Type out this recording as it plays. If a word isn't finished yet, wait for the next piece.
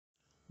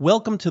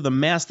Welcome to the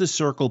Master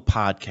Circle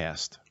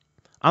Podcast.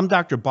 I'm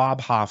Dr. Bob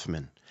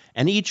Hoffman,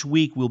 and each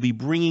week we'll be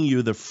bringing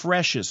you the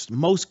freshest,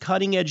 most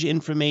cutting-edge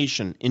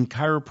information in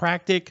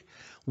chiropractic,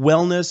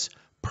 wellness,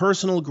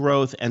 personal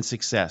growth, and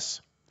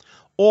success.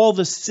 All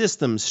the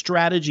systems,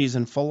 strategies,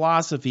 and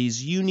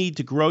philosophies you need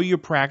to grow your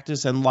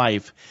practice and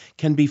life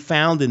can be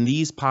found in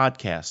these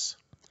podcasts.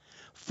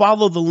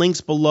 Follow the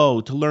links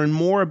below to learn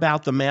more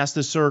about the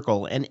Master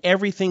Circle and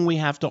everything we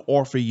have to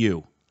offer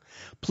you.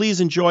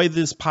 Please enjoy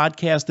this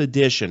podcast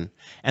edition,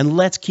 and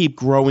let's keep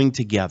growing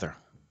together.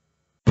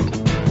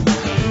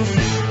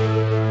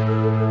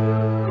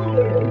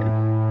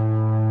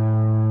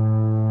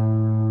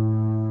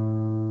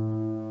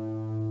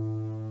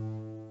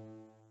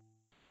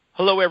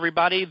 Hello,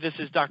 everybody. This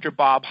is Dr.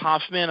 Bob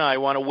Hoffman. I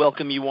want to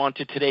welcome you on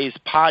to today's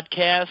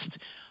podcast.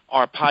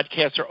 Our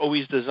podcasts are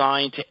always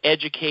designed to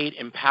educate,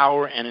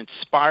 empower, and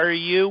inspire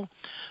you.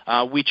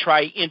 We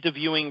try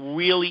interviewing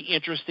really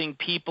interesting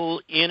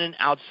people in and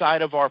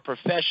outside of our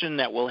profession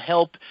that will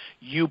help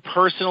you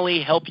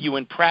personally, help you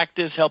in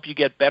practice, help you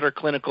get better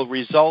clinical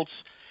results.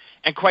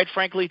 And quite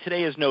frankly,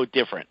 today is no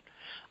different.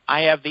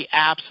 I have the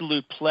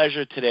absolute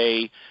pleasure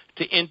today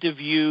to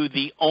interview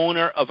the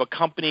owner of a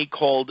company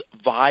called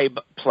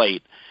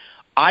VibePlate.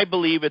 I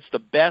believe it's the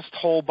best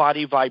whole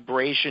body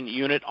vibration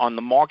unit on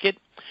the market.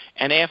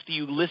 And after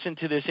you listen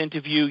to this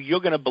interview, you're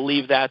going to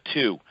believe that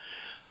too.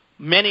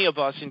 Many of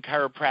us in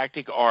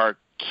chiropractic are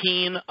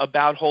keen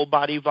about whole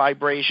body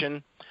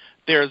vibration.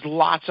 There's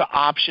lots of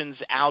options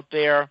out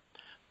there,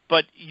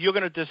 but you're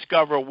going to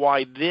discover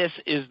why this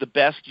is the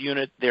best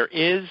unit there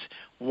is,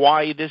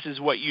 why this is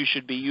what you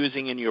should be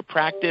using in your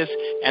practice,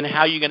 and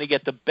how you're going to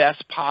get the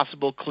best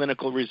possible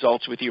clinical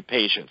results with your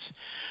patients.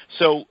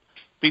 So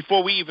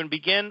before we even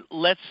begin,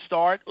 let's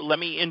start. Let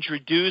me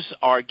introduce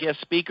our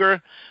guest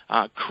speaker.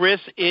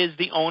 Chris is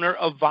the owner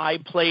of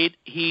VibePlate.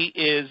 He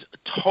is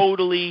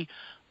totally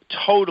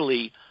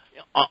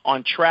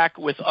on track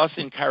with us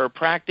in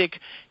chiropractic.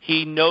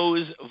 He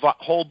knows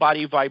whole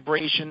body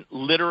vibration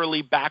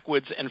literally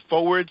backwards and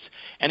forwards,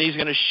 and he's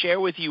going to share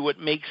with you what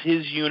makes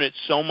his unit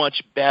so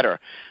much better.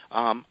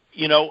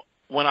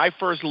 When I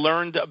first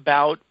learned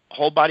about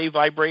whole body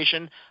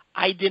vibration,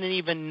 I didn't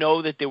even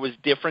know that there was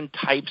different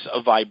types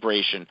of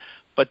vibration,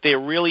 but there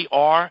really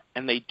are,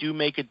 and they do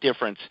make a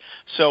difference.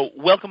 So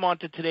welcome on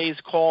to today's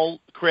call,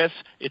 Chris.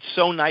 It's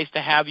so nice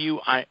to have you.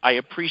 I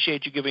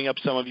appreciate you giving up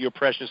some of your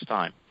precious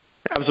time.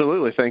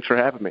 Absolutely. Thanks for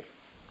having me.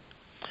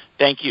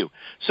 Thank you.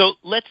 So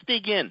let's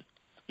dig in.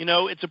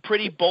 It's a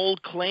pretty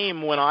bold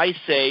claim when I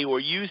say,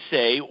 or you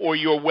say, or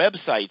your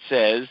website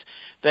says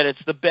that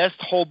it's the best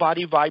whole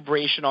body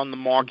vibration on the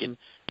market.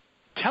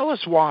 Tell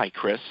us why,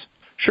 Chris.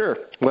 Sure.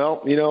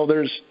 Well,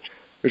 there's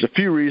a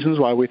few reasons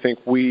why we think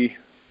we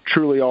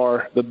truly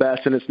are the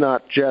best, and it's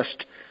not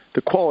just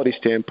the quality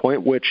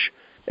standpoint, which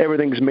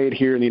everything's made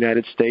here in the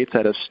United States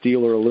out of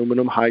steel or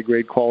aluminum,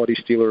 high-grade quality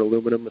steel or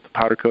aluminum with a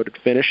powder-coated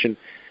finish, and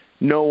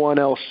no one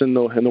else in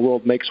the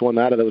world makes one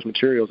out of those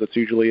materials. It's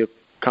usually a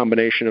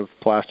combination of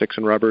plastics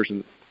and rubbers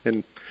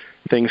and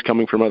things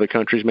coming from other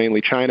countries,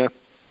 mainly China,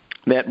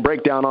 that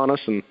break down on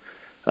us and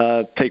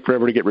take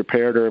forever to get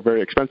repaired or are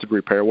very expensive to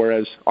repair,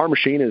 whereas our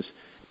machine is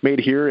made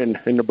here in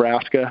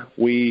Nebraska.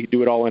 We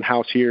do it all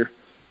in-house here,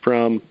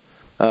 from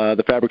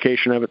the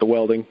fabrication of it, the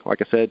welding, like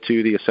I said,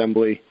 to the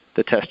assembly,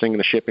 the testing, and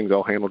the shipping is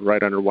all handled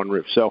right under one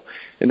roof. So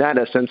in that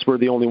essence, we're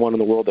the only one in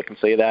the world that can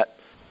say that.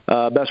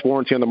 Best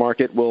warranty on the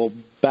market will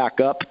back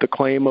up the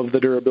claim of the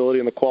durability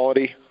and the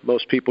quality.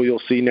 Most people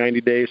you'll see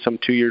 90 days, some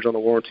 2 years on the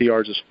warranty.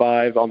 Ours is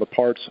 5 on the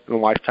parts and a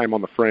lifetime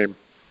on the frame.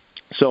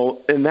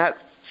 So in that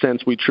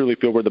sense, we truly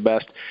feel we're the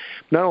best.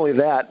 Not only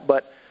that,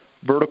 but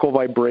vertical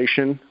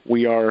vibration,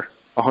 we are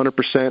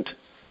 100%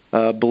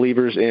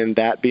 believers in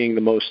that being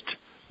the most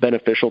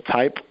beneficial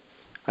type.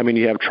 I mean,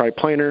 you have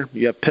triplanar,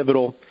 you have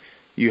pivotal,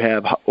 you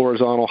have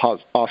horizontal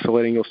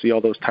oscillating. You'll see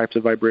all those types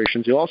of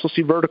vibrations. You'll also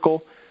see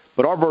vertical,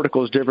 but our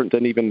vertical is different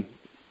than even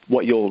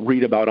what you'll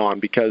read about on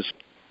because,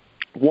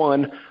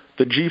 one,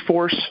 the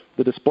G-force,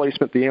 the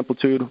displacement, the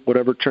amplitude,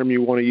 whatever term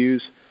you want to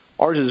use,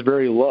 ours is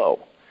very low,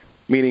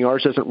 meaning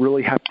ours doesn't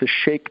really have to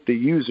shake the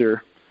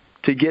user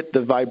to get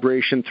the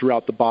vibration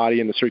throughout the body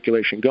and the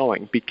circulation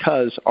going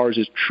because ours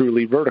is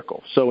truly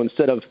vertical. So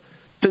instead of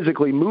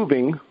physically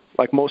moving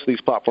like most of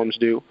these platforms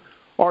do,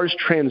 ours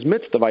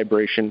transmits the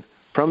vibration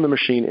from the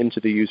machine into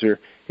the user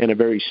in a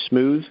very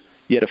smooth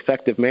yet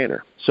effective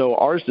manner. So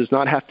ours does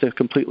not have to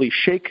completely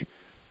shake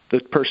the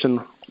person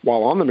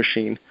while on the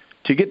machine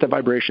to get the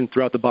vibration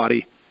throughout the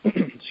body,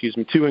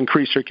 to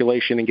increase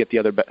circulation and get the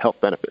other health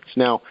benefits.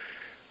 Now,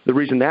 the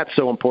reason that's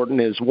so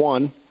important is,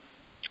 one,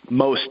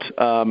 most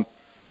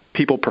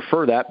people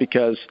prefer that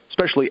because,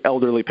 especially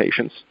elderly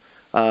patients,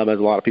 as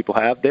a lot of people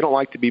have, they don't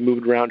like to be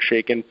moved around,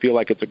 shaken, feel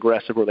like it's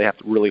aggressive or they have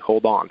to really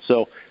hold on.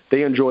 So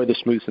they enjoy the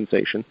smooth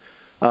sensation.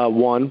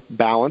 One,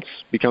 balance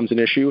becomes an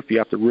issue. If you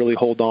have to really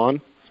hold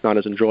on, it's not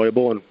as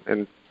enjoyable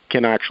and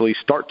can actually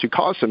start to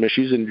cause some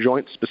issues in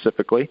joints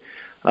specifically.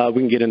 We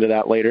can get into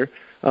that later.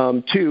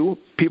 Two,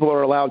 people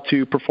are allowed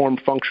to perform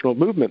functional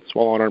movements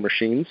while on our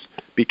machines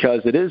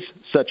because it is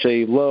such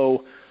a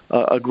low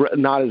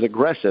not as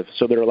aggressive,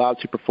 so they're allowed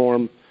to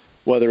perform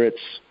whether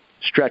it's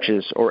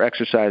stretches or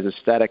exercises,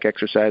 static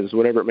exercises,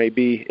 whatever it may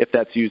be, if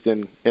that's used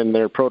in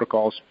their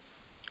protocols.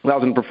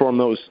 Allows them to perform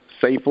those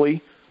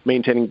safely,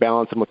 maintaining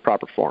balance and with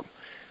proper form.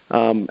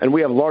 And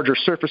we have larger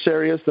surface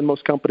areas than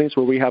most companies,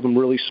 where we have them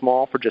really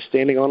small for just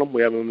standing on them.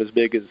 We have them as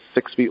big as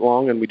 6 feet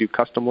long, and we do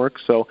custom work.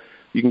 So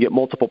you can get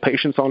multiple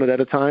patients on it at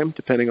a time,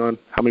 depending on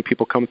how many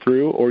people come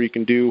through, or you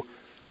can do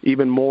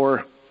even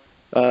more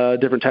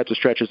different types of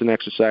stretches and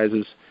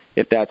exercises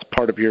if that's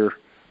part of your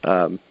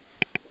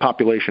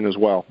population as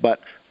well. But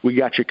we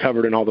got you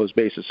covered in all those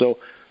bases. So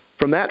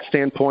from that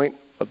standpoint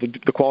of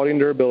the quality and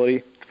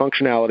durability,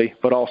 functionality,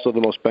 but also the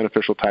most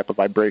beneficial type of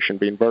vibration,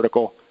 being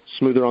vertical,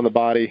 smoother on the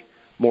body,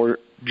 more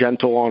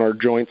gentle on our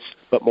joints,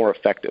 but more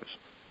effective.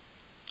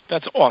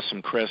 That's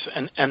awesome, Chris,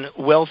 and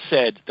well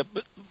said.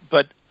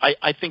 But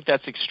I think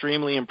that's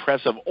extremely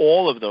impressive,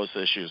 all of those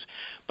issues.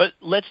 But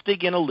let's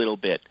dig in a little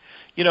bit.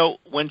 You know,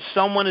 when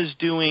someone is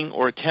doing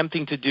or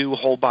attempting to do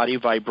whole body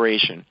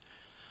vibration,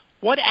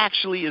 what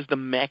actually is the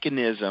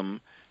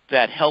mechanism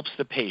that helps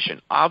the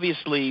patient?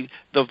 Obviously,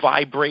 the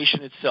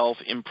vibration itself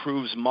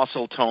improves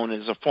muscle tone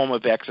as a form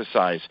of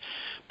exercise.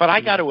 But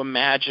I got to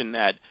imagine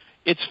that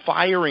it's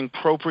firing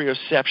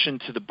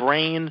proprioception to the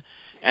brain,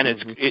 and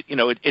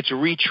it's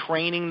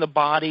retraining the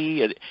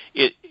body.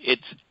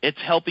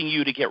 It's helping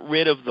you to get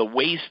rid of the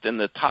waste and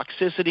the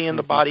toxicity in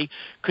the body.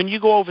 Can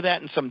you go over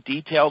that in some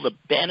detail, the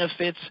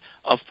benefits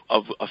of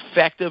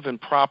effective and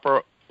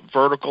proper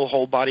vertical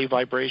whole body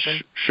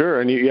vibration? Sure,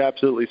 and you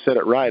absolutely said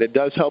it right. It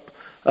does help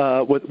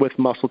with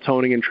muscle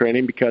toning and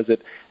training because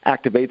it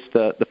activates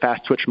the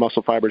fast twitch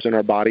muscle fibers in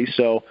our body.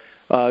 So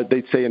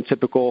they'd say in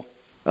typical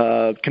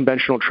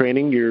conventional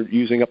training, you're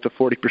using up to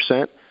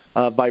 40%.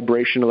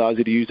 Vibration allows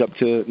you to use up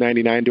to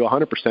 99 to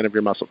 100% of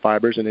your muscle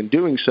fibers, and in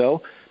doing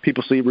so,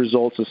 people see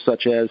results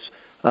such as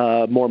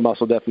more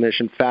muscle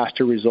definition,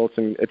 faster results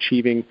in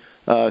achieving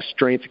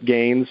strength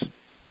gains.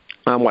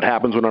 What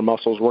happens when our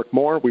muscles work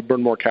more? We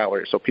burn more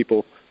calories, so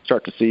people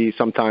start to see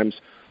sometimes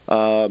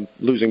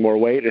losing more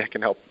weight. It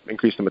can help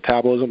increase the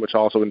metabolism, which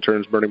also in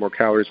turn is burning more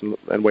calories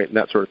and weight and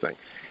that sort of thing.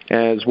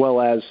 As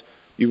well as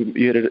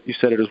you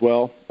said it as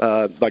well,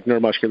 like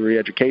neuromuscular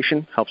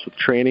re-education, helps with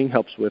training,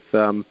 helps with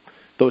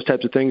those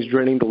types of things,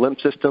 draining the lymph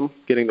system,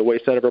 getting the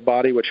waste out of our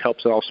body, which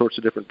helps in all sorts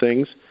of different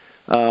things.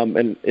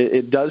 And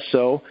it does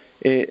so,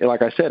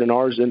 like I said, in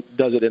ours, it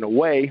does it in a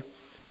way,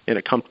 in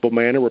a comfortable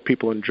manner where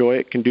people enjoy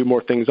it, can do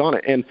more things on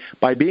it. And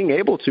by being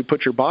able to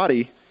put your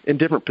body in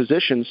different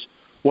positions,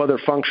 whether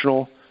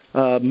functional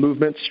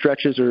movements,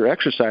 stretches, or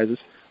exercises,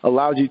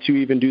 allows you to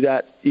even do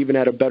that even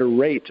at a better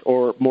rate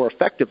or more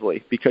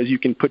effectively, because you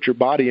can put your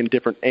body in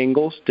different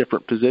angles,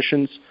 different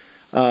positions,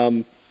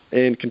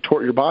 and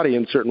contort your body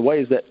in certain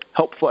ways that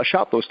help flush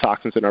out those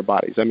toxins in our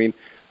bodies. I mean,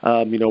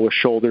 with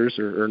shoulders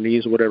or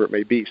knees or whatever it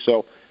may be.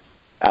 So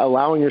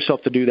allowing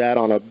yourself to do that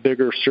on a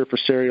bigger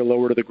surface area,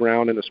 lower to the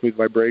ground in a smooth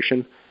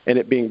vibration, and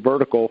it being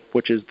vertical,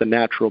 which is the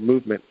natural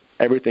movement.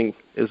 Everything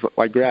is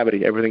like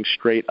gravity. Everything's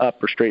straight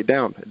up or straight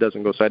down. It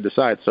doesn't go side to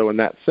side. So in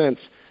that sense,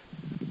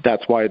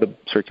 that's why the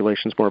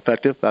circulation is more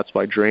effective. That's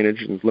why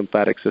drainage and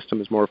lymphatic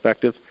system is more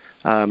effective,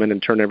 and in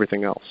turn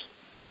everything else.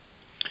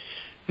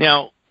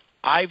 Now,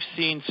 I've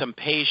seen some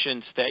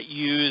patients that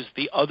use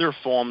the other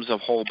forms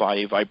of whole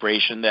body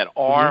vibration that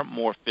are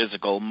more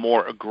physical,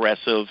 more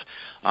aggressive.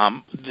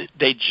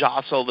 They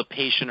jostle the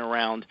patient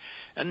around.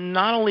 And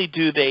not only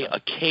do they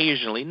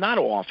occasionally, not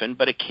often,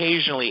 but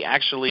occasionally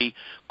actually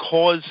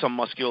cause some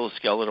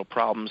musculoskeletal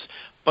problems,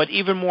 but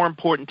even more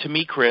important to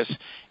me, Chris,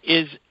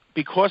 is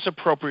because of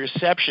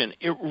proprioception,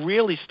 it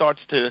really starts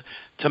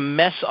to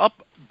mess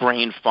up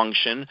brain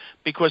function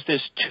because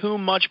there's too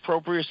much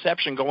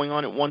proprioception going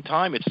on at one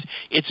time.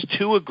 It's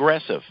too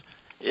aggressive.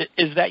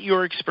 Is that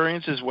your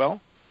experience as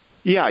well?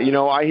 Yeah,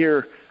 I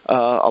hear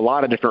a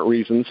lot of different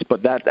reasons,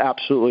 but that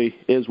absolutely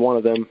is one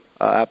of them.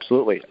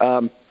 Absolutely.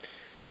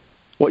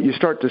 What you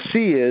start to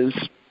see is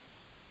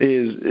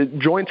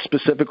joints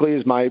specifically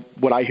is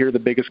what I hear the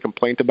biggest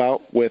complaint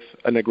about with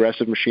an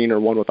aggressive machine or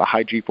one with a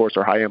high G-force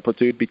or high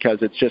amplitude, because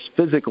it's just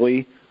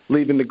physically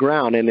leaving the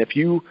ground. And if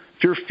your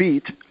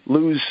feet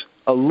lose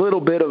a little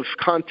bit of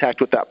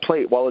contact with that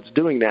plate while it's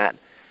doing that,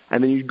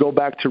 and then you go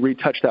back to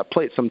retouch that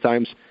plate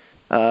sometimes,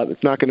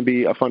 it's not going to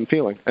be a fun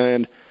feeling.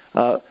 And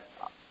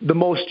the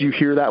most you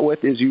hear that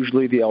with is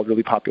usually the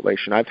elderly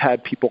population. I've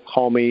had people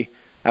call me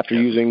after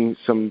using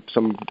some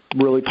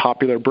really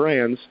popular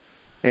brands,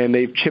 and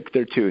they've chipped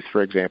their tooth,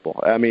 for example.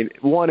 I mean,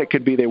 one, it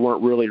could be they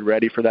weren't really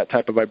ready for that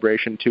type of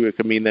vibration. Two, it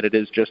could mean that it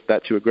is just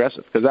that too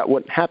aggressive, because that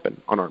wouldn't happen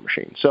on our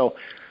machine. So,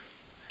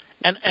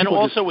 and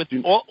also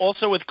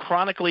with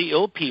chronically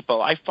ill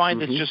people, I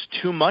find it's just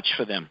too much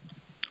for them.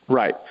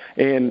 Right,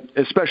 and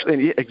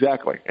especially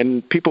exactly,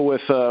 and people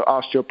with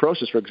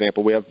osteoporosis, for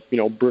example, we have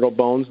brittle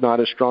bones, not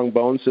as strong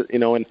bones,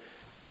 and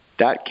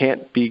that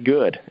can't be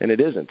good, and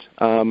it isn't.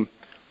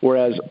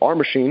 Whereas our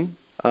machine,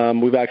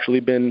 we've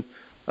actually been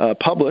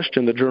published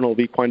in the Journal of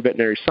Equine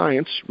Veterinary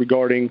Science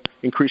regarding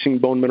increasing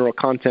bone mineral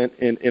content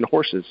in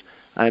horses.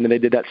 And they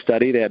did that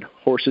study. They had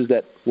horses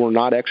that were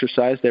not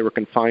exercised. They were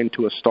confined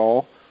to a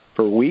stall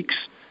for weeks,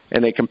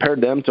 and they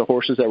compared them to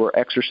horses that were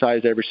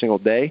exercised every single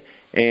day,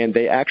 and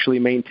they actually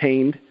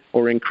maintained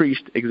or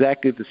increased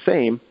exactly the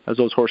same as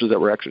those horses that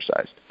were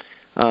exercised.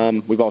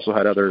 We've also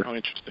had other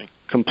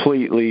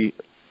completely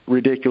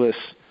ridiculous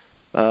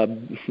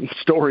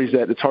stories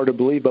that it's hard to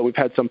believe, but we've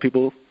had some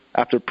people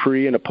after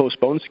pre and a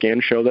post-bone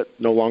scan show that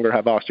no longer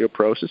have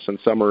osteoporosis, and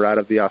some are out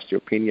of the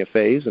osteopenia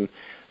phase, and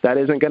that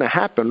isn't going to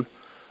happen.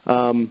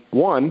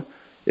 One,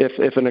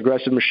 if an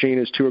aggressive machine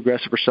is too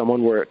aggressive for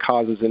someone where it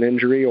causes an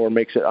injury or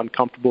makes it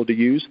uncomfortable to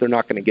use, they're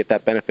not going to get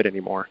that benefit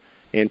anymore.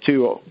 And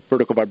two,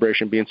 vertical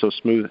vibration being so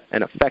smooth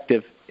and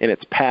effective in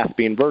its path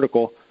being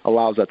vertical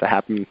allows that to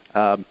happen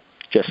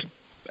just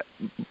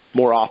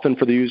more often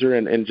for the user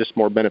and just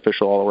more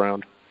beneficial all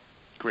around.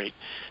 Great.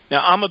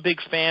 Now, I'm a big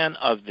fan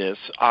of this,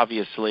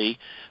 obviously,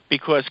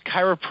 because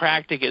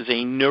chiropractic is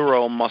a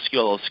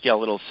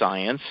neuromusculoskeletal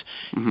science,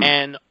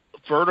 and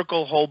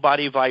vertical whole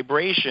body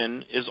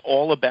vibration is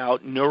all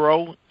about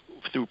neuro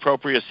through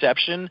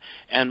proprioception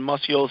and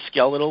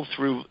musculoskeletal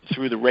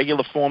through the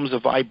regular forms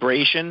of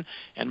vibration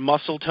and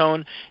muscle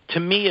tone. To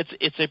me,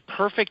 it's a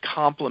perfect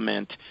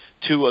complement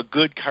to a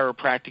good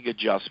chiropractic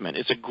adjustment.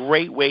 It's a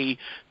great way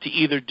to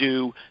either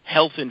do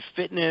health and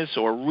fitness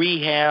or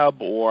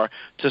rehab or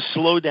to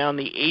slow down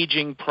the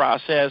aging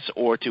process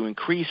or to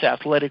increase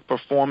athletic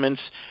performance.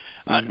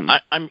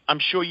 I'm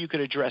sure you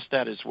could address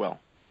that as well.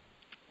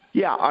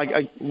 Yeah,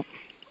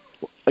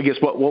 I guess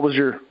what was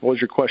your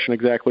question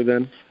exactly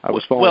then? I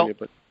was following you,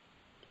 but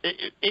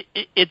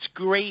it's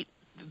great.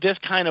 This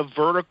kind of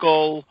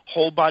vertical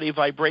whole body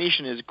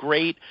vibration is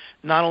great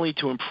not only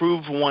to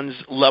improve one's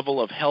level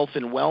of health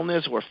and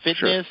wellness or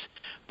fitness,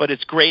 but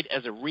it's great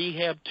as a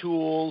rehab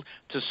tool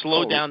to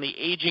slow down the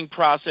aging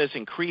process,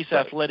 increase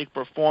athletic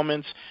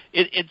performance.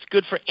 It's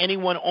good for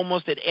anyone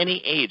almost at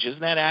any age.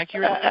 Isn't that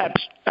accurate?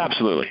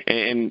 Absolutely.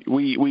 And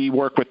we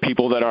work with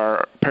people that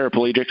are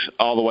paraplegics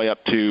all the way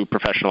up to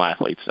professional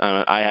athletes.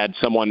 I had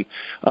someone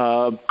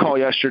call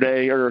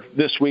yesterday, or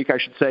this week I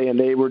should say, and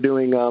they were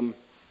doing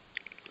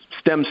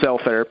stem cell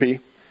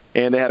therapy,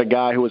 and they had a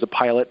guy who was a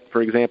pilot,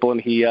 for example,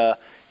 and he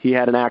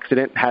had an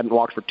accident, hadn't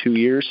walked for 2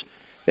 years.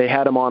 They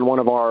had him on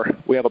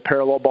we have a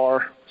parallel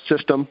bar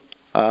system,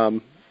 2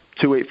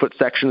 8-foot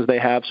sections they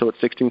have, so it's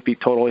 16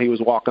 feet total. He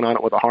was walking on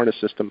it with a harness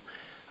system.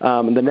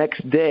 And the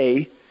next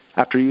day,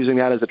 after using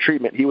that as a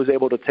treatment, he was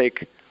able to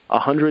take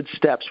 100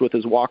 steps with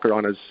his walker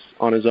on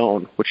his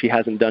own, which he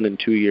hasn't done in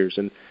 2 years.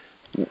 And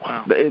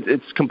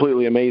it's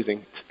completely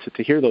amazing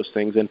to hear those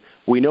things. And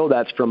we know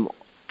that's from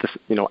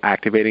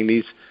activating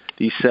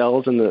these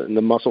cells and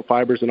the muscle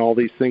fibers and all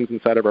these things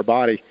inside of our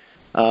body,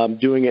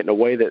 doing it in a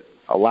way that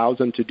allows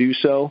them to do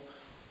so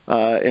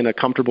in a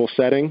comfortable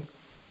setting,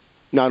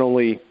 not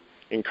only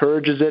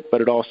encourages it,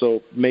 but it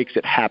also makes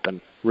it happen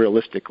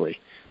realistically.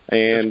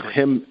 And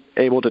him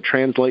able to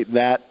translate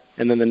that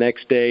and then the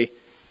next day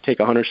take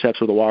 100 steps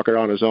with a walker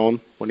on his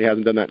own when he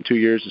hasn't done that in 2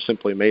 years is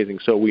simply amazing.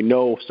 So we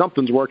know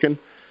something's working.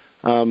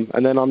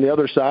 And then on the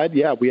other side,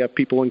 we have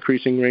people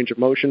increasing range of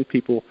motion,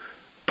 people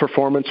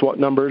performance, what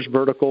numbers,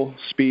 vertical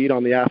speed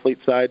on the athlete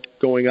side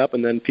going up,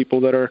 and then people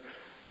that are,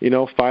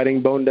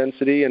 fighting bone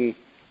density and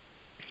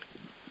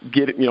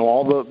get,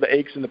 all the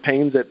aches and the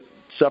pains that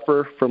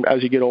suffer from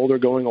as you get older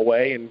going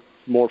away and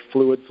more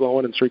fluid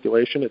flowing and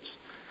circulation.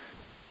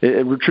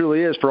 It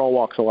truly is for all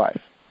walks of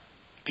life.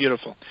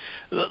 Beautiful.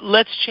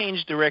 Let's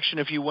change direction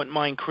if you wouldn't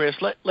mind, Chris.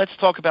 Let's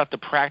talk about the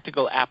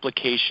practical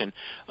application.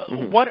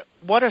 What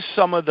are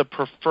some of the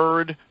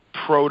preferred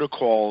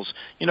protocols?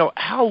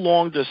 How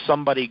long does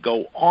somebody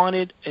go on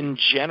it in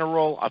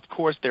general? Of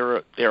course,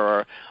 there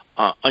are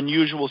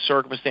unusual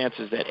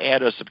circumstances that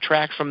add or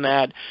subtract from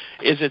that.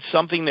 Is it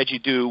something that you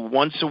do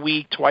once a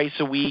week, twice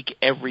a week,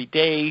 every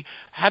day?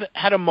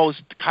 How do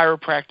most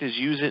chiropractors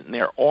use it in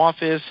their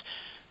office?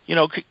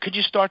 Could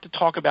you start to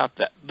talk about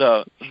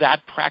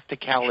that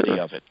practicality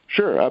of it?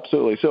 Sure,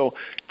 absolutely. So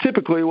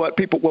typically what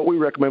we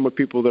recommend with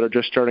people that are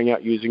just starting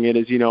out using it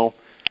is,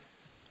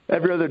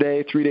 every other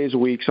day, 3 days a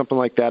week, something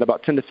like that,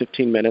 about 10 to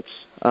 15 minutes,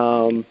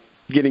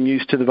 getting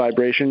used to the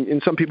vibration.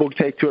 And some people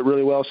take to it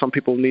really well. Some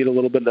people need a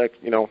little bit, a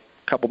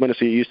couple minutes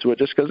to get used to it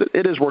just because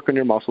it is working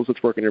your muscles,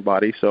 it's working your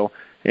body. So,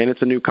 and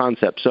it's a new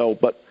concept. So,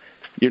 but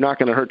you're not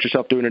going to hurt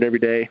yourself doing it every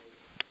day.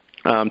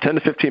 10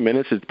 to 15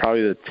 minutes is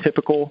probably the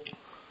typical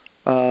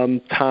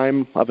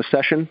time of a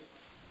session.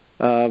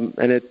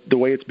 And the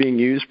way it's being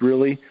used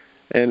really,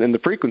 and the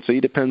frequency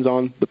depends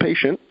on the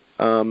patient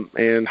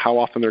and how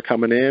often they're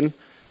coming in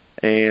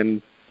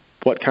and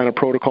what kind of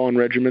protocol and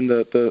regimen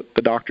the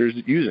doctor is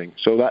using.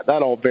 So that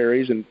all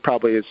varies and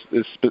probably is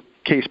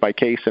case by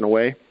case in a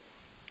way.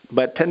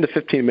 But 10 to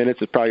 15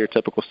 minutes is probably your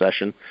typical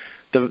session.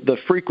 The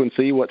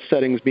frequency, what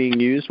settings being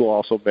used, will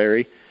also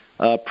vary.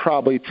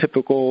 Probably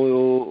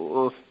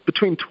typical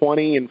between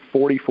 20 and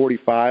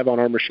 45 on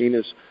our machine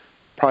is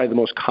probably the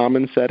most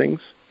common settings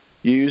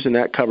used, and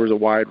that covers a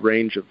wide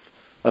range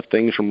of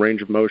things from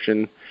range of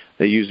motion.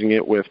 They're using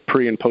it with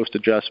pre- and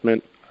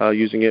post-adjustment,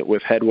 using it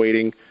with head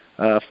weighting,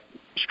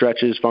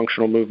 stretches,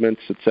 functional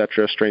movements,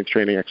 etc., strength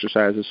training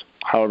exercises.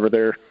 However,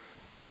 their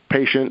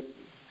patient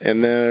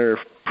and their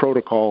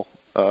protocol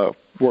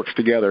works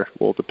together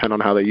will depend on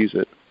how they use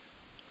it.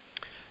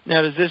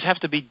 Now, does this have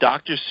to be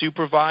doctor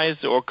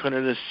supervised, or can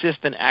an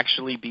assistant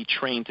actually be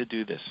trained to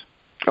do this?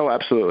 Oh,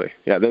 absolutely.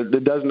 Yeah, there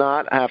does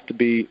not have to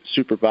be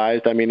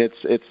supervised. I mean,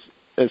 it's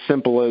as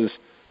simple as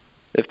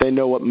if they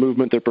know what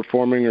movement they're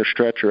performing or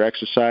stretch or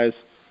exercise,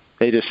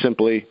 they just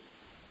simply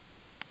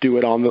do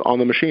it on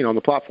the machine, on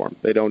the platform.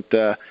 They don't,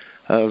 as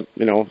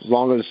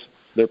long as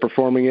they're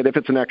performing it, if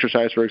it's an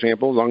exercise, for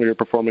example, as long as you're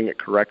performing it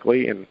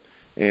correctly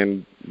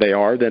and they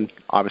are, then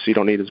obviously you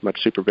don't need as much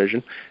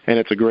supervision. And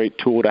it's a great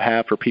tool to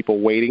have for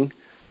people waiting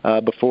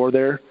before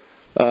their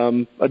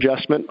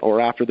adjustment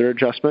or after their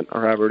adjustment,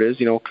 or however it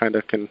is, kind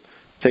of can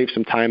save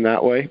some time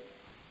that way,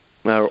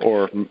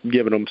 or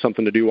giving them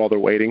something to do while they're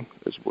waiting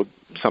is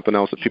something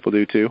else that people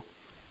do too.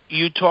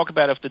 You talk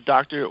about if the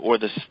doctor or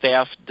the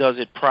staff does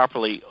it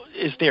properly.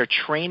 Is there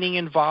training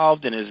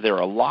involved, and is there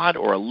a lot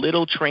or a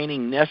little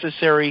training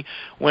necessary?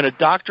 When a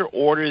doctor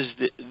orders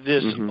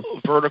this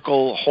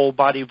vertical whole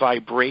body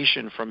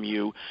vibration from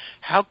you,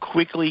 how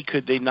quickly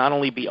could they not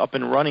only be up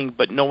and running,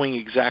 but knowing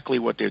exactly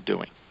what they're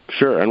doing?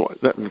 Sure, and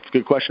that's a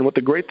good question. What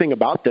the great thing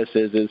about this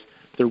is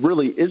there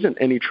really isn't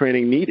any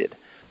training needed.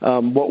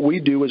 What we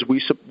do is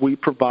we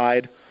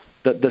provide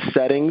the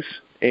settings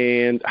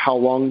and how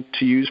long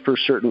to use for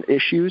certain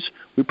issues.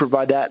 We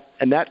provide that,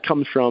 and that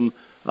comes from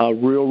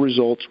real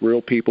results,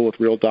 real people with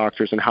real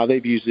doctors, and how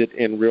they've used it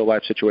in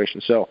real-life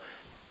situations. So,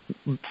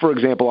 for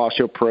example,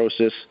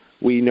 osteoporosis,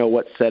 we know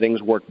what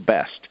settings work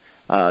best.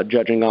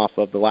 Judging off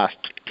of the last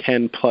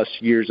 10-plus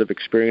years of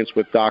experience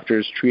with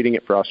doctors treating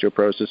it for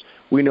osteoporosis,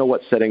 we know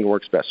what setting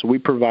works best. So we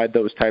provide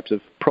those types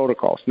of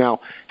protocols. Now,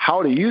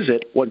 how to use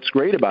it, what's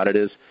great about it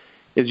is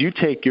you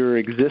take your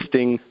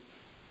existing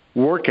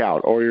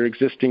workout or your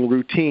existing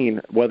routine,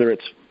 whether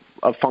it's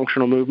of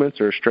functional movements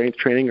or strength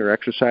training or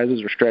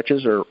exercises or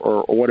stretches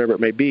or whatever it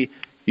may be,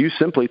 you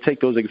simply take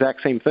those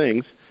exact same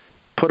things,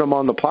 put them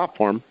on the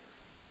platform,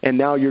 and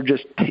now you're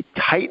just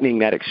tightening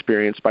that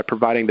experience by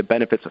providing the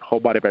benefits that whole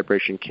body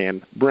vibration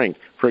can bring.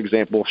 For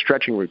example,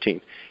 stretching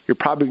routine. You're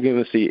probably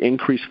going to see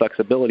increased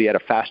flexibility at a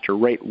faster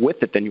rate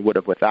with it than you would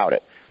have without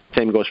it.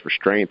 Same goes for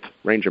strength,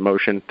 range of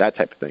motion, that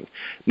type of thing.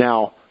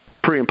 Now,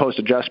 pre- and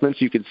post-adjustments,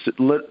 you could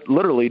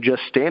literally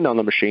just stand on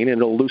the machine,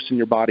 and it'll loosen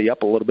your body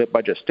up a little bit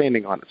by just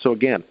standing on it. So,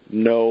 again,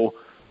 no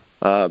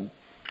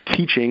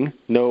teaching,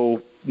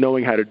 no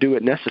knowing how to do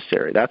it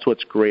necessary. That's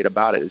what's great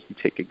about it is you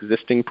take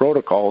existing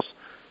protocols,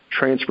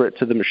 transfer it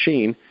to the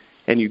machine,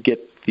 and you get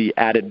the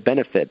added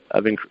benefit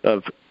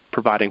of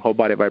providing whole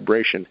body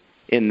vibration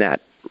in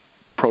that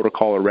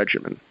protocol or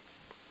regimen.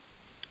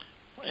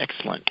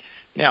 Excellent.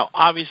 Now,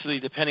 obviously,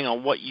 depending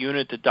on what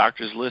unit the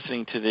doctors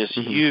listening to this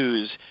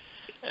use,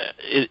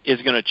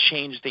 is going to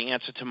change the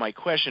answer to my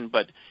question.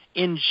 But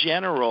in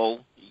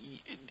general,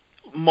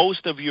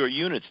 most of your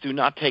units do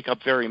not take up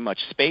very much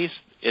space.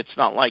 It's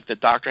not like the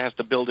doctor has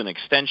to build an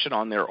extension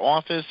on their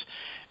office.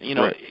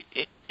 Right.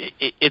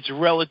 It's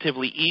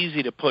relatively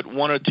easy to put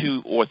 1 or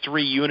 2 or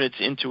 3 units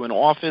into an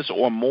office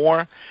or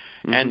more,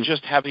 and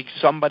just having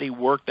somebody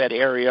work that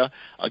area,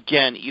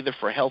 again, either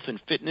for health and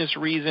fitness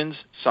reasons.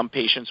 Some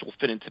patients will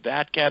fit into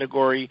that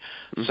category.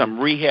 Some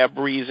rehab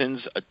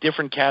reasons, a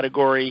different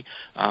category.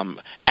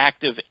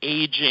 Active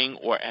aging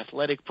or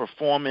athletic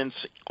performance,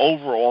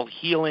 overall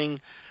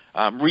healing,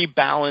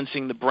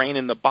 rebalancing the brain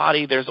and the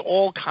body. There's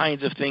all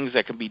kinds of things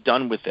that can be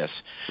done with this.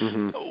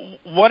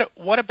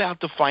 What about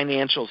the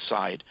financial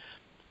side?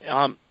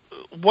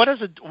 What is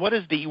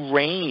the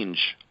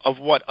range of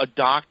what a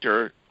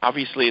doctor,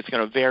 obviously it's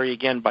going to vary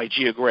again by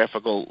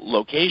geographical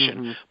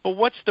location, but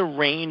what's the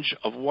range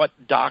of what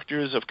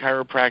doctors of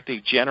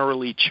chiropractic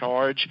generally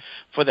charge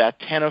for that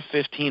 10 or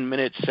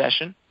 15-minute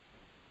session?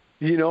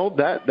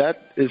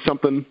 That is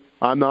something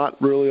I'm not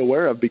really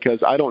aware of because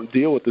I don't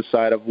deal with the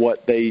side of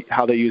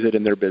how they use it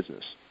in their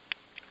business.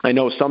 I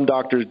know some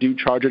doctors do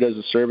charge it as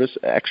a service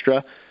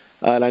extra,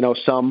 and I know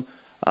some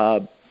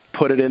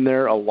put it in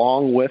there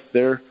along with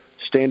their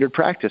standard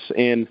practice.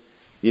 And,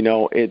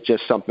 it's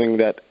just something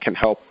that can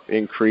help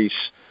increase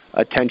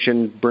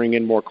attention, bring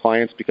in more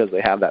clients because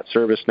they have that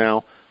service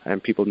now,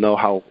 and people know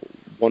how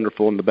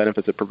wonderful and the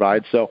benefits it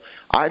provides. So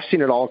I've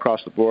seen it all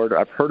across the board.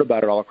 I've heard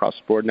about it all across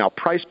the board. Now,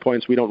 price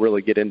points we don't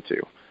really get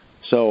into.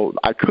 So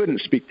I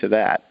couldn't speak to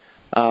that.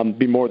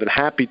 Be more than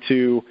happy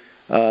to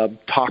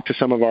talk to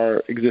some of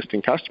our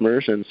existing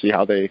customers and see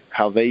how they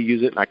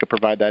use it, and I could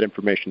provide that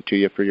information to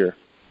you for your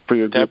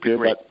group.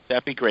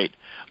 That'd be great.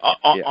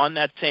 On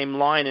that same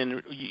line,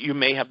 and you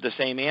may have the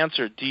same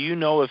answer, do you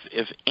know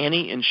if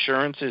any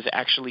insurances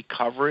actually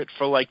cover it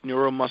for like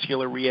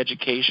neuromuscular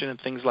re-education and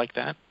things like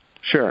that?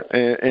 Sure,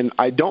 and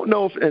I don't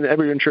know and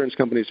every insurance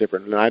company is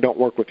different, and I don't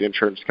work with the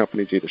insurance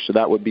companies either, so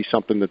that would be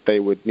something that they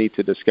would need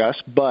to discuss.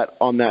 But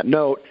on that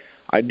note,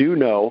 I do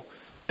know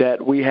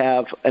that we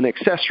have an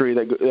accessory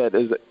that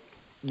is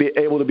be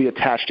able to be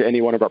attached to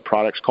any one of our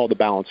products called the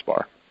balance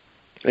bar.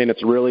 And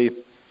it's really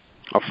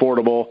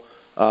affordable,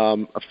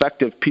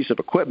 effective piece of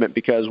equipment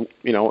because,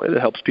 it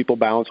helps people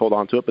balance, hold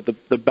on to it, but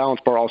the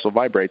balance bar also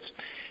vibrates.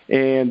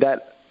 And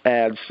that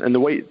adds, and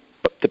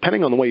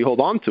depending on the way you hold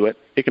on to it,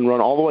 it can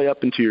run all the way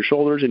up into your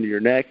shoulders, into your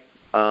neck,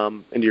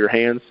 into your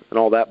hands, and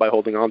all that by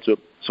holding on to it.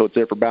 So it's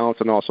there for balance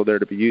and also there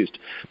to be used.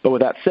 But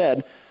with that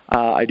said,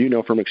 I do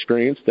know from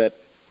experience that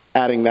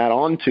adding that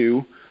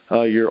onto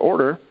your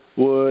order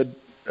would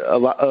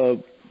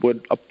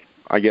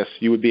I guess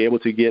you would be able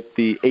to get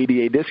the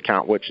ADA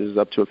discount, which is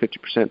up to a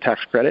 50%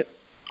 tax credit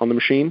on the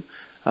machine.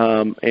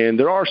 And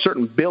there are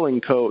certain billing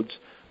codes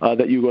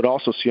that you would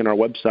also see on our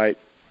website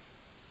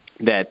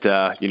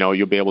that,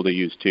 you'll be able to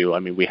use too. I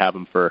mean, we have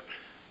them for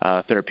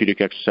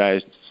therapeutic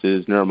exercises,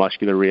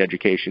 neuromuscular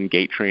re-education,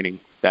 gait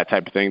training, that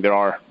type of thing. There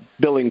are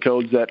billing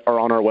codes that are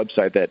on our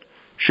website that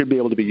should be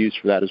able to be used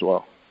for that as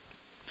well.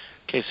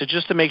 Okay, so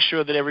just to make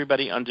sure that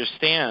everybody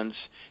understands,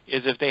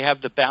 is if they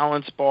have the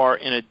balance bar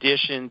in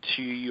addition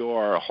to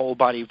your whole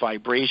body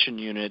vibration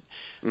unit,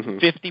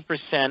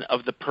 50%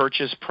 of the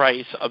purchase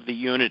price of the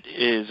unit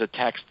is a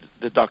tax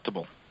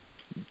deductible.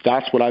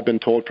 That's what I've been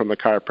told from the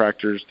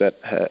chiropractors that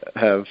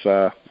have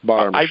bought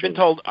our machine.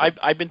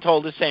 I've been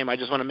told the same. I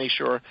just want to make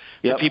sure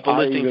that people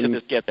listening to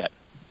this get that.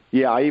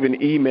 Yeah, I even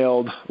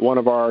emailed one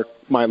of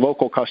my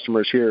local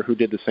customers here who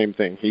did the same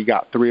thing. He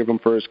got 3 of them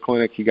for his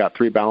clinic. He got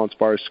 3 balance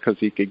bars because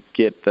he could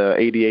get the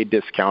ADA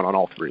discount on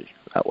all 3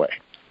 that way.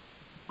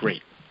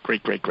 Great.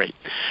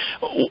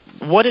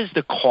 What is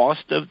the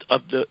cost of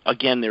the,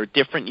 again, there are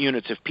different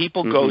units. If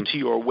people go to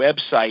your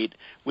website,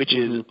 which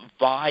is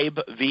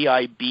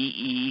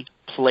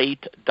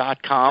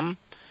VibePlate.com,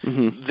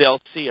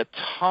 they'll see a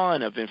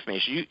ton of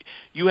information.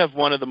 You have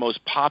one of the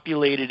most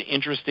populated,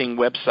 interesting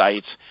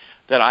websites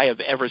that I have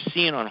ever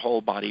seen on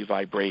whole body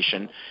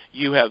vibration.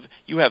 You have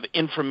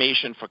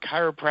information for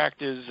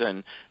chiropractors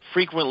and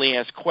frequently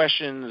asked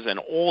questions and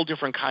all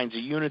different kinds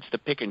of units to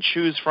pick and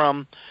choose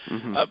from.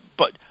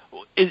 But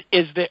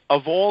is there,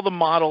 of all the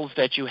models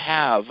that you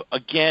have,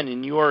 again,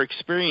 in your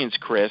experience,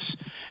 Chris,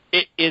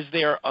 is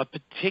there a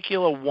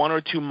particular 1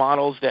 or 2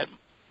 models that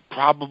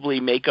probably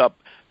make up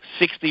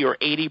 60 or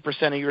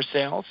 80% of your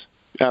sales?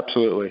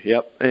 Absolutely,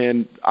 yep.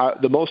 And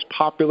the most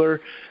popular,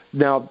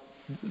 now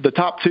the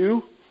top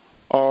 2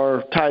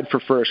 are tied for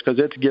first because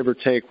it's give or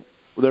take,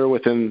 they're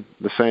within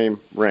the same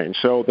range.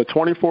 So the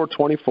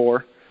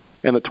 2424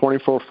 and the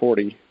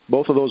 2440,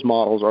 both of those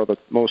models are the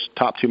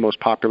top 2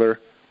 most popular,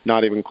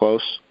 not even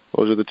close.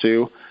 Those are the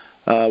 2.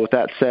 With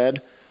that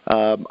said,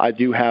 I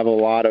do have a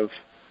lot of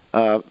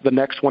the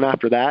next one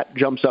after that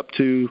jumps up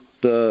to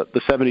the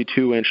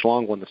 72-inch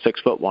long one, the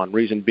 6-foot one,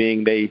 reason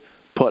being they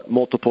put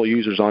multiple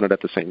users on it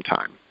at the same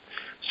time.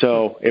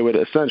 So it would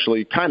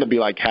essentially kind of be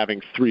like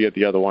having 3 of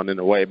the other one in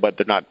a way, but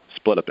they're not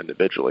split up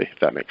individually, if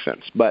that makes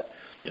sense. But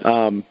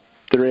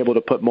they're able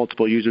to put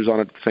multiple users on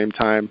it at the same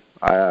time.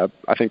 I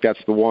think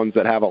that's the ones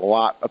that have a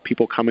lot of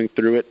people coming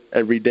through it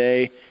every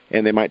day,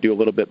 and they might do a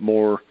little bit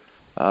more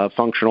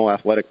functional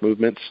athletic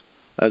movements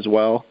as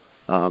well.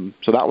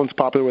 So that one's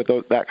popular with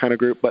that kind of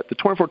group. But the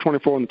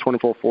 2424 and the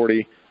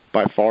 2440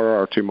 by far are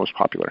our 2 most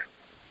popular.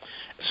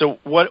 So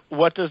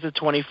what does the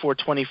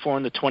 2424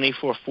 and the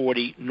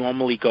 2440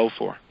 normally go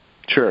for?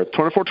 Sure.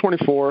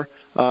 2424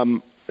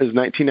 is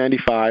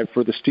 $19.95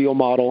 for the steel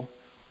model,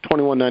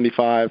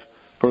 $21.95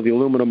 for the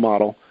aluminum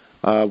model.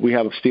 We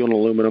have steel and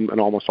aluminum in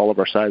almost all of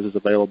our sizes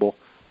available.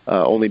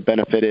 Only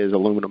benefit is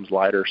aluminum's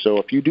lighter. So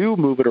if you do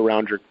move it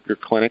around your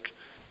clinic,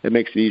 it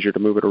makes it easier to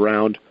move it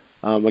around.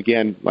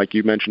 Again, like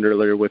you mentioned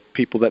earlier, with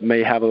people that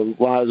may have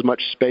not as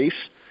much space,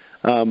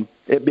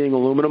 it being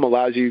aluminum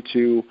allows you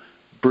to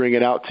bring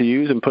it out to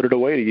use and put it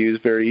away to use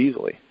very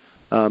easily,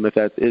 if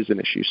that is an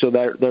issue. So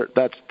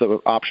that's the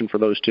option for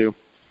those 2.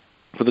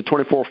 For the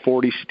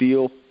 2440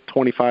 steel,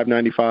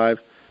 $25.95.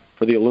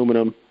 For the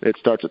aluminum, it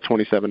starts at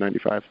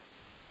 $27.95.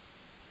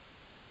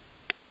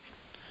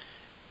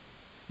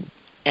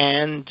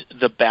 And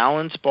the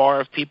balance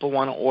bar, if people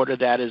want to order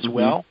that as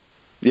well?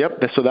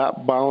 Yep. So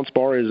that balance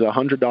bar is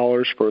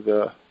 $100 for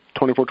the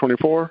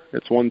 2424.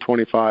 It's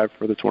 $125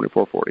 for the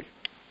 2440.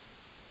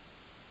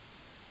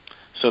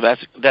 So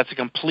that's a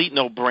complete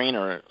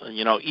no-brainer.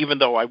 Even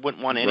though I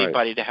wouldn't want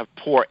anybody to have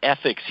poor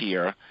ethics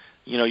here,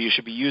 you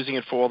should be using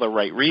it for all the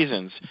right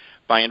reasons.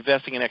 By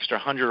investing an extra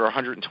 $100 or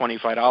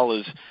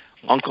 $125,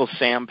 Uncle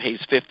Sam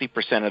pays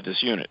 50% of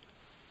this unit.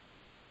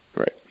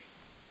 Right.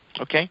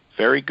 Okay,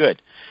 very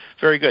good.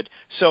 Very good.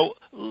 So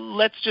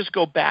let's just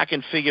go back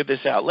and figure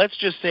this out. Let's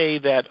just say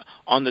that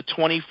on the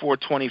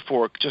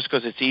 2424, just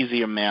because it's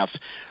easier math,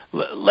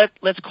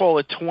 let's call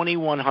it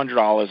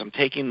 $2,100. I'm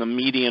taking the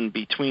median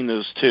between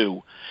those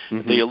 2,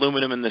 the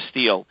aluminum and the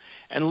steel.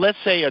 And let's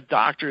say a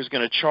doctor is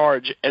going to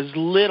charge as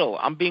little.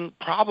 I'm being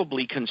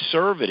probably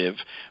conservative,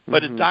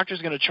 but a doctor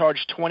is going to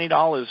charge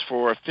 $20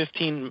 for a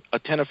 10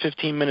 or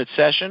 15-minute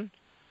session.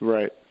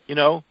 Right.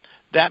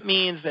 That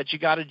means that you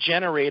got to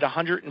generate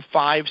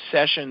 105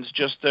 sessions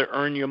just to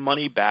earn your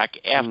money back.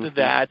 After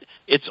that,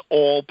 it's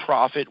all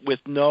profit with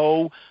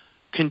no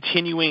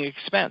continuing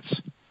expense.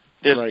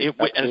 Right,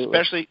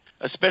 and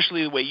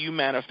especially the way you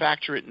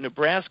manufacture it in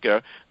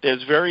Nebraska,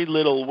 there's very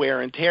little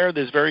wear and tear.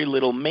 There's very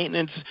little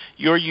maintenance.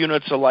 Your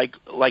units are like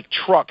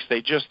trucks.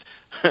 They just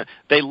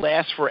they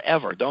last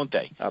forever, don't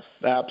they?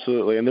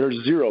 Absolutely. And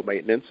there's zero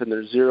maintenance and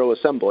there's zero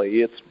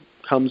assembly. It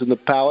comes in the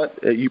pallet.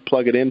 You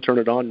plug it in, turn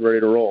it on, ready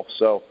to roll.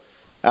 So,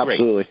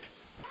 absolutely.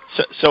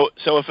 Great.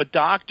 So if a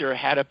doctor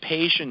had a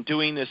patient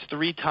doing this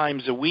 3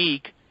 times a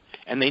week,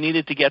 and they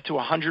needed to get to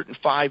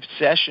 105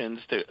 sessions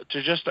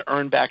to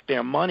earn back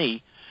their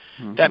money,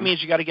 that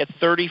means you got to get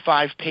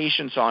 35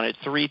 patients on it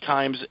 3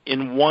 times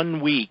in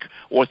 1 week,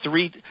 or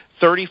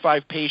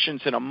 35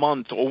 patients in a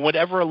month, or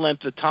whatever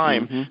length of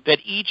time that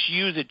each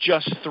use it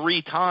just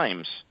 3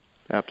 times.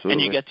 Absolutely.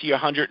 And you get to your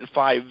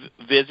 105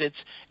 visits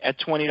at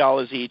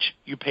 $20 each.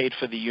 You paid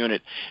for the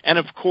unit. And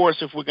of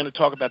course, if we're going to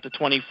talk about the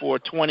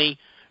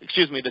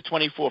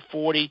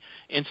 2440,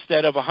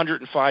 instead of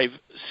 105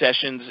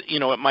 sessions,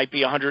 it might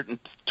be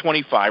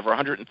 125 or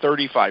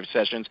 135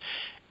 sessions.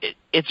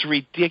 It's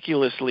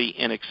ridiculously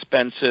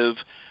inexpensive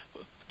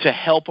to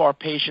help our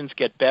patients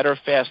get better,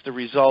 faster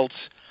results,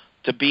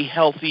 to be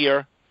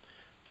healthier,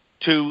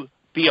 to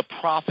be a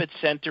profit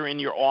center in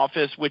your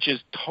office, which is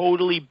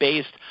totally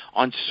based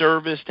on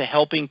service to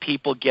helping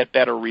people get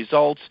better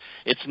results.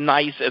 It's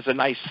nice as a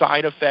nice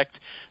side effect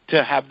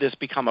to have this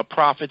become a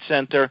profit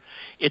center.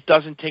 It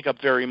doesn't take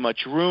up very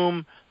much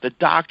room. The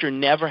doctor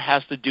never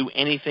has to do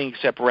anything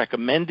except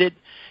recommend it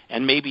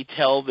and maybe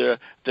tell the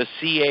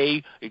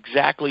CA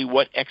exactly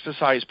what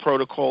exercise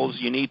protocols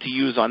you need to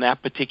use on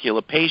that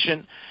particular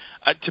patient.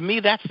 To me,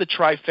 that's the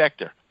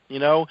trifecta.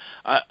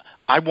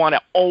 I want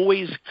to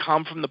always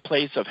come from the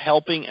place of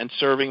helping and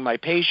serving my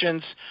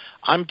patients.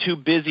 I'm too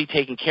busy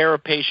taking care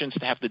of patients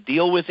to have to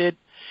deal with it.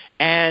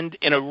 And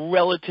in a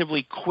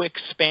relatively quick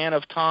span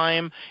of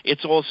time,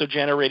 it's also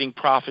generating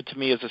profit to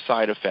me as a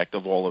side effect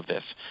of all of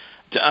this.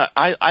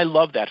 I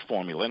love that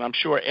formula, and I'm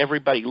sure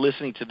everybody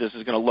listening to this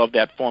is going to love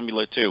that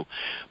formula too.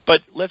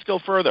 But let's go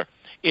further.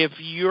 If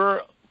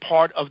you're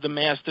part of the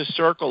Master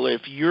Circle,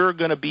 if you're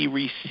going to be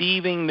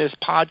receiving this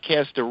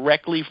podcast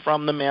directly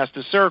from the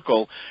Master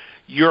Circle,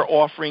 you're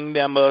offering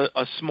them a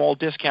small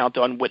discount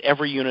on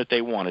whatever unit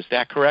they want. Is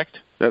that correct?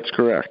 That's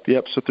correct.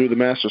 Yep. So through the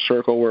Master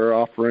Circle, we're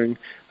offering,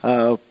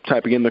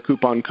 typing in the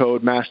coupon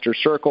code Master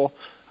Circle,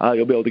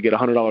 you'll be able to get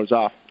 $100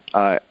 off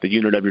the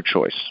unit of your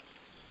choice,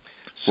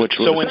 which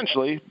will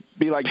essentially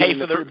be like pay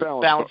for the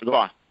balance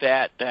bar.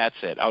 That's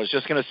it. I was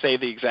just going to say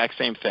the exact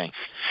same thing.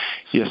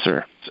 Yes,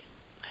 sir.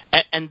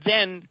 And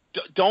then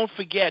don't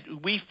forget,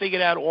 we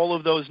figured out all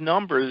of those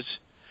numbers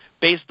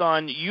based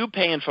on you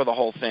paying for the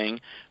whole thing.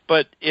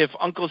 But if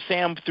Uncle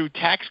Sam, through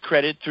tax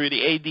credit, through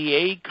the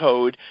ADA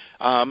code,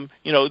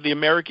 the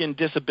American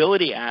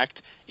Disability Act,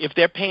 if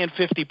they're paying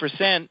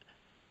 50%,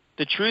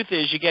 the truth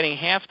is you're getting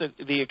half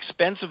the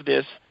expense of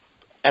this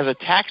as a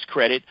tax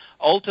credit.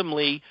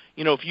 Ultimately,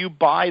 if you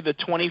buy the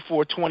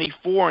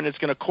 2424 and it's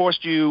going to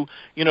cost you,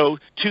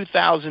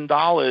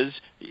 $2,000,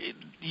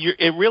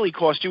 it really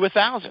costs you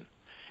 $1,000.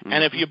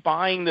 And if you're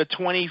buying the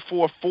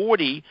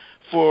 2440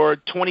 for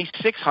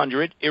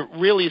 $2,600, it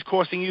really is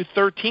costing you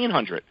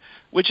 $1,300,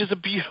 which is a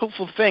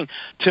beautiful thing.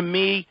 To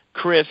me,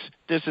 Chris,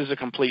 this is a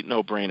complete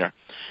no-brainer.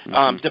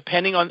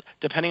 Depending on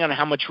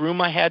how much room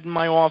I had in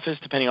my office,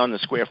 depending on the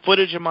square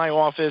footage of my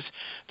office,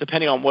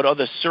 depending on what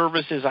other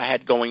services I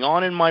had going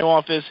on in my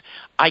office,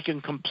 I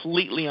can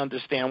completely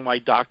understand why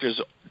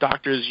doctors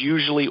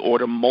usually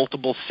order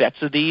multiple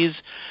sets of these.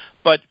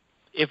 But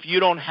if you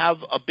don't have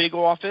a big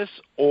office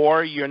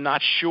or you're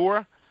not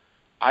sure,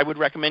 I would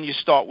recommend you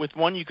start with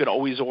one. You could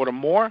always order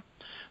more.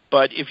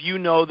 But if you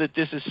know that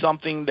this is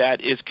something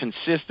that is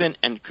consistent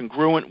and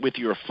congruent with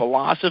your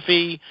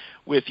philosophy,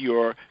 with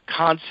your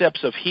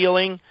concepts of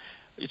healing,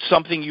 it's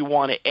something you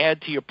want to add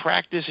to your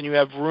practice and you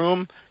have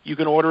room, you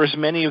can order as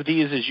many of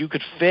these as you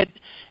could fit.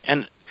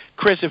 And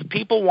Chris, if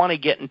people want to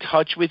get in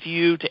touch with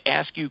you to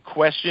ask you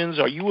questions,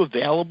 are you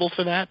available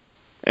for that?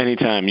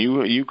 Anytime.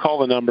 You call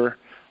the number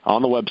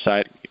on the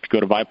website. If you go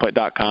to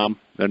VibePlate.com,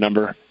 the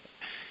number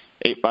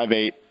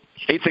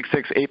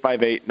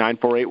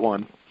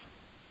 866-858-9481.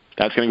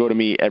 That's going to go to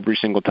me every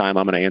single time.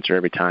 I'm going to answer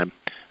every time.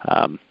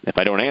 If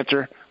I don't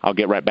answer, I'll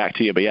get right back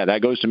to you. But, yeah,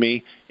 that goes to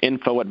me.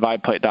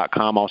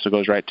 Info@VibePlate.com also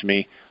goes right to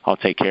me. I'll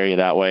take care of you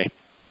that way.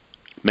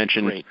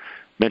 Mention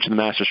the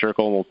Master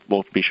Circle, and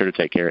we'll be sure to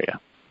take care of you.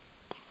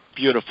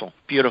 Beautiful,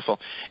 beautiful.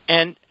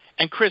 And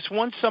Chris,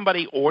 once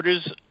somebody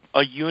orders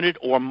a unit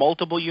or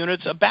multiple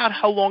units, about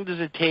how long does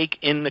it take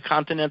in the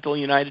continental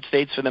United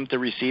States for them to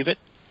receive it?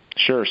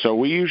 Sure. So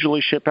we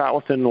usually ship out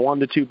within 1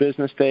 to 2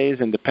 business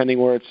days, and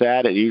depending where it's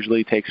at, it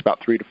usually takes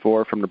about 3 to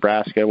 4 from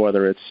Nebraska,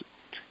 whether it's,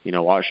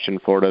 Washington,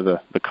 Florida,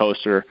 the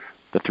coast, or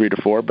the 3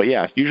 to 4. But,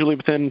 yeah, usually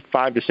within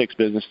 5 to 6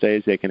 business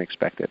days, they can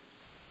expect it.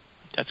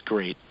 That's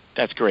great.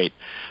 That's great.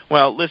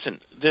 Well,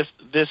 listen, this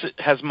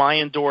has my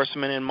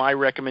endorsement and my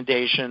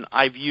recommendation.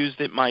 I've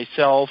used it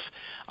myself.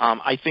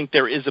 I think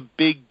there is a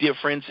big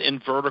difference in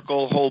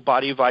vertical whole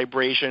body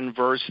vibration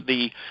versus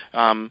the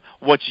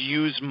what's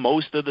used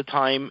most of the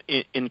time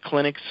in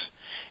clinics.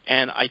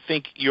 And I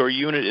think your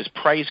unit is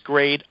priced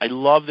great. I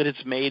love that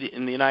it's made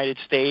in the United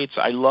States.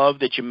 I love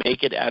that you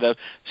make it out of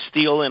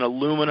steel and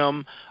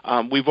aluminum.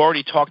 We've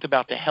already talked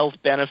about the health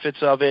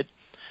benefits of it.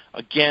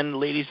 Again,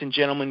 ladies and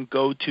gentlemen,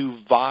 go to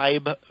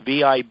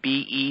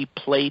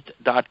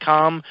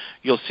VibePlate.com.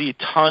 You'll see a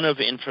ton of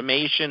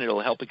information.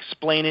 It'll help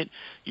explain it.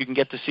 You can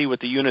get to see what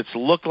the units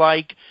look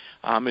like.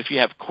 If you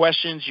have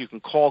questions, you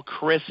can call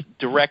Chris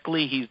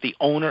directly. He's the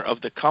owner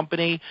of the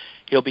company.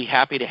 He'll be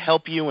happy to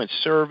help you and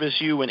service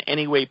you in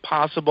any way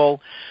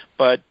possible.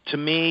 But to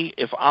me,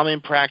 if I'm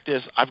in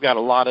practice, I've got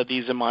a lot of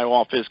these in my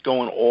office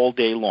going all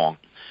day long.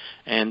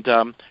 And,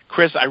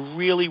 Chris, I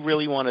really,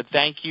 really want to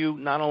thank you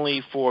not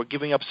only for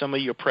giving up some of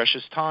your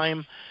precious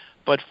time,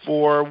 but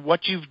for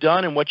what you've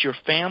done and what your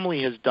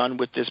family has done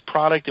with this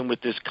product and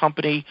with this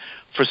company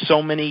for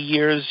so many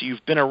years.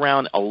 You've been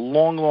around a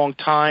long, long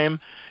time.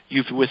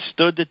 You've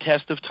withstood the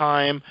test of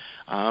time.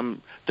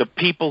 The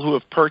people who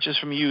have purchased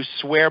from you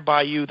swear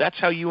by you. That's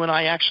how you and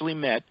I actually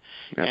met.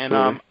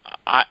 Absolutely.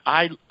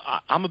 And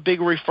I'm a big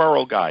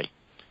referral guy.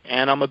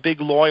 And I'm a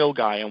big loyal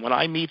guy. And when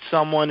I meet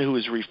someone who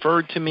is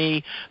referred to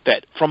me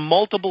that from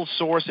multiple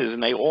sources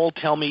and they all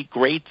tell me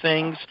great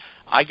things,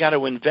 I got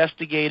to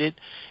investigate it.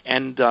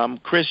 And,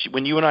 Chris,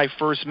 when you and I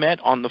first met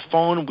on the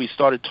phone, we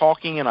started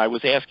talking and I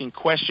was asking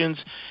questions.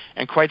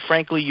 And quite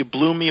frankly, you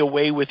blew me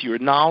away with your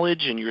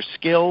knowledge and your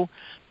skill.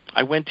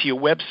 I went to your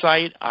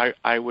website.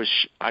 I was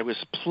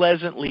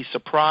pleasantly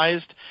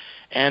surprised.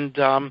 And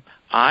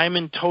I'm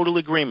in total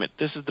agreement.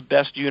 This is the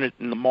best unit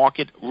in the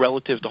market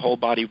relative to whole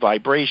body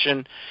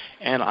vibration,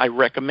 and I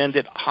recommend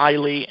it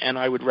highly, and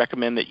I would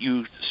recommend that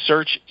you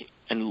search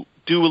and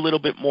do a little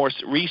bit more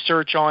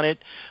research on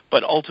it,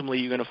 but ultimately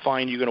you're going to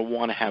find you're going to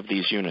want to have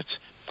these units.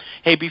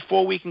 Hey,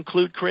 before we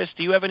conclude, Chris,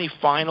 do you have any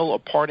final or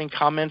parting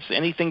comments,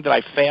 anything that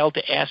I failed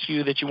to ask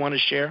you that you want to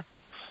share?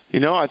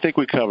 I think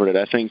we covered it.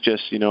 I think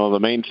just, the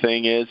main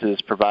thing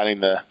is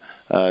providing the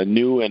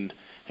new and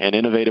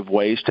innovative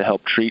ways to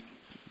help treat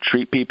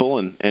people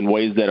in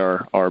ways that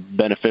are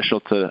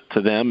beneficial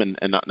to them, and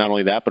not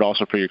only that, but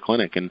also for your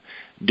clinic, and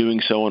doing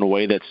so in a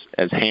way that's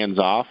as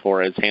hands-off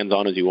or as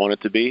hands-on as you want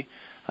it to be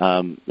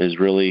is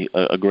really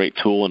a great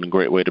tool and a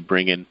great way to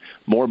bring in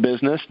more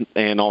business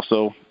and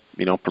also,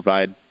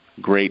 provide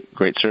great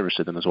service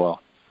to them as well.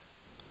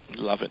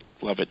 Love it.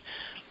 Love it.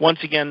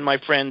 Once again, my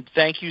friend,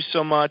 thank you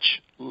so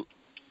much.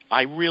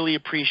 I really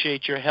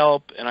appreciate your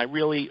help, and I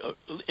really,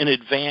 in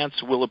advance,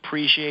 will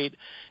appreciate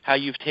how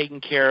you've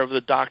taken care of the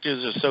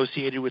doctors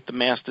associated with the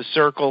Master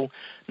Circle,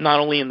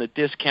 not only in the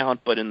discount,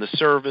 but in the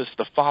service,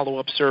 the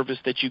follow-up service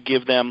that you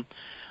give them.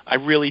 I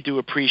really do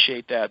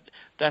appreciate that.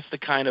 That's the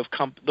kind of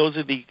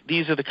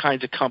these are the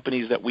kinds of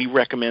companies that we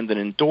recommend and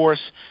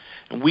endorse,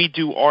 and we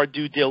do our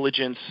due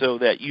diligence so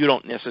that you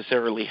don't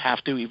necessarily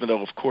have to, even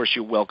though, of course,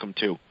 you're welcome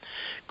to.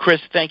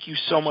 Chris, thank you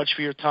so much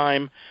for your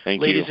time.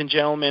 Ladies and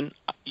gentlemen,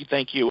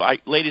 thank you.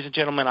 Ladies and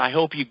gentlemen, I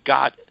hope you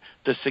got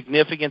the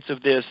significance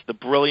of this, the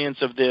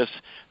brilliance of this,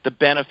 the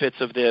benefits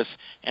of this,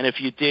 and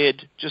if you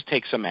did, just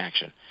take some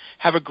action.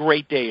 Have a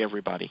great day,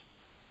 everybody.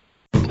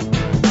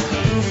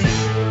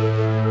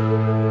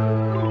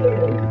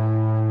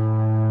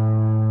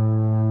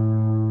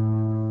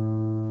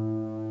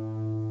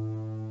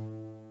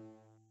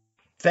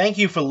 Thank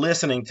you for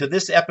listening to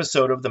this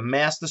episode of the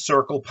Master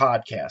Circle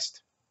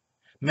Podcast.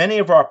 Many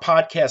of our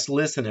podcast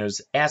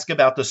listeners ask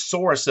about the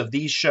source of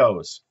these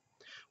shows.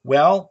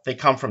 Well, they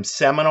come from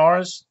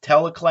seminars,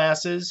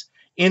 teleclasses,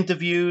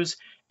 interviews,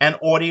 and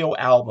audio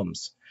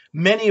albums,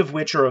 many of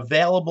which are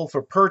available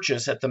for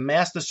purchase at the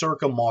Master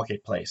Circle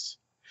Marketplace.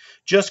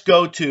 Just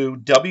go to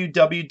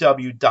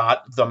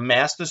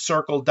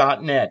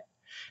www.themastercircle.net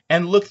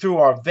and look through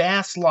our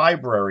vast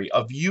library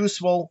of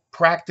useful,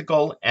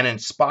 practical, and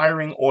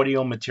inspiring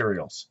audio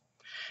materials.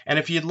 And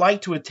if you'd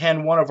like to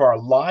attend one of our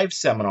live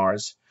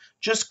seminars,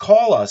 just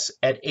call us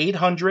at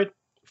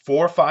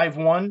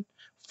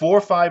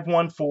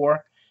 800-451-4514,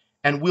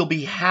 and we'll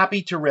be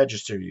happy to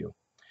register you.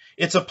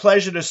 It's a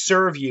pleasure to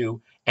serve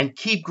you and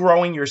keep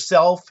growing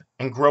yourself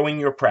and growing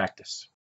your practice.